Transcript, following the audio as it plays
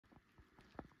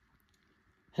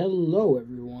Hello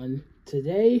everyone,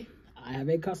 today I have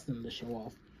a custom to show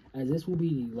off, as this will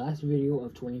be the last video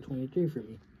of 2023 for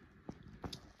me.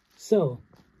 So,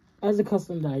 as a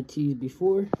custom that I teased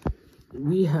before,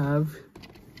 we have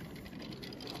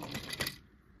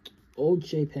Old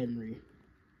Shape Henry.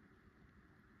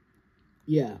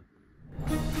 Yeah.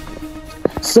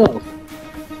 So,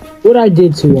 what I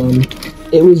did to him,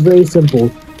 it was very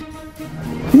simple.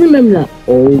 You remember that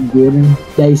old Gordon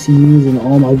that I used to use in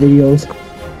all my videos?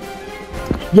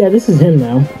 Yeah, this is him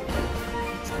now.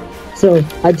 So,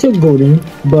 I took Gordon,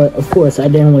 but of course I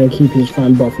didn't want to keep his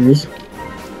front buffers.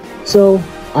 So,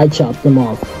 I chopped them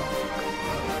off.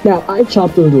 Now, I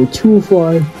chopped a little too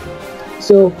far,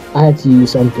 so I had to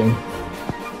use something.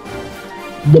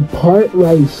 The part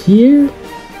right here,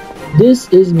 this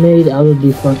is made out of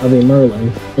the front of a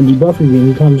Merlin, and the buffer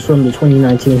beam comes from the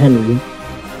 2019 Henry.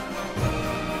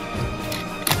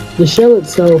 The shell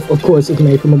itself, of course, is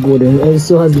made from a Gordon, and it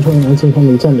still has the 2019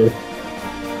 Henry tender.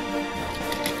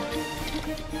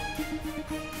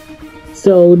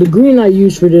 So, the green I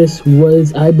used for this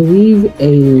was, I believe,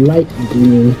 a light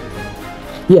green.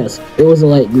 Yes, it was a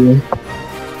light green.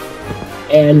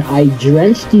 And I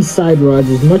drenched these side rods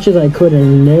as much as I could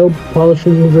in nail polish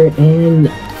remover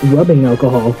and rubbing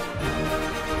alcohol.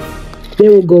 They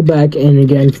will go back in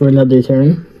again for another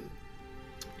turn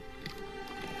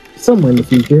somewhere in the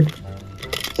future.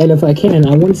 And if I can,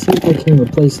 I want to see if I can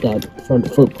replace that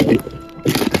front foot plate.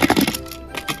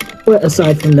 But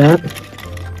aside from that,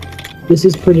 this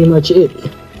is pretty much it.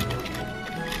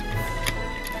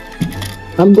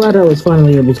 I'm glad I was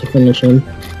finally able to finish him.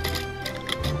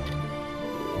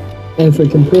 And for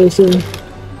comparison,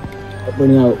 I'll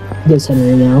bring out this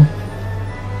Henry now.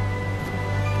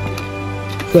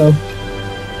 So,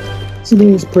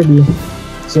 sitting is pretty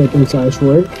circumcised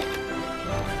for it.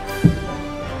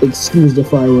 Excuse the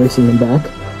fireworks in the back.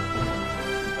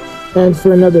 And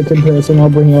for another comparison, I'll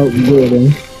bring out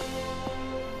Gordon.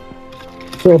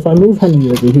 So if I move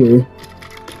Henry over here,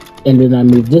 and then I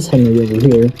move this Henry over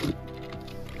here,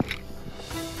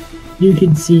 you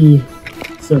can see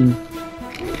some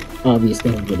obvious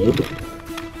things with it.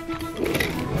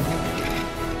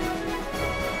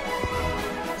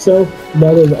 So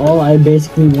that is all I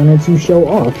basically wanted to show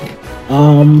off.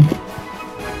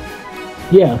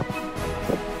 Yeah.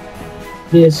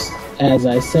 This, as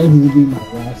I said, will be my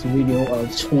last video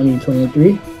of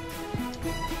 2023.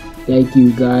 Thank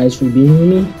you guys for being with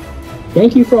me.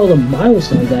 Thank you for all the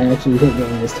milestones I actually hit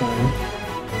during this time.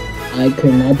 I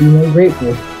could not be more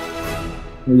grateful.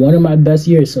 One of my best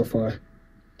years so far.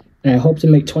 And I hope to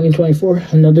make 2024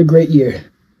 another great year.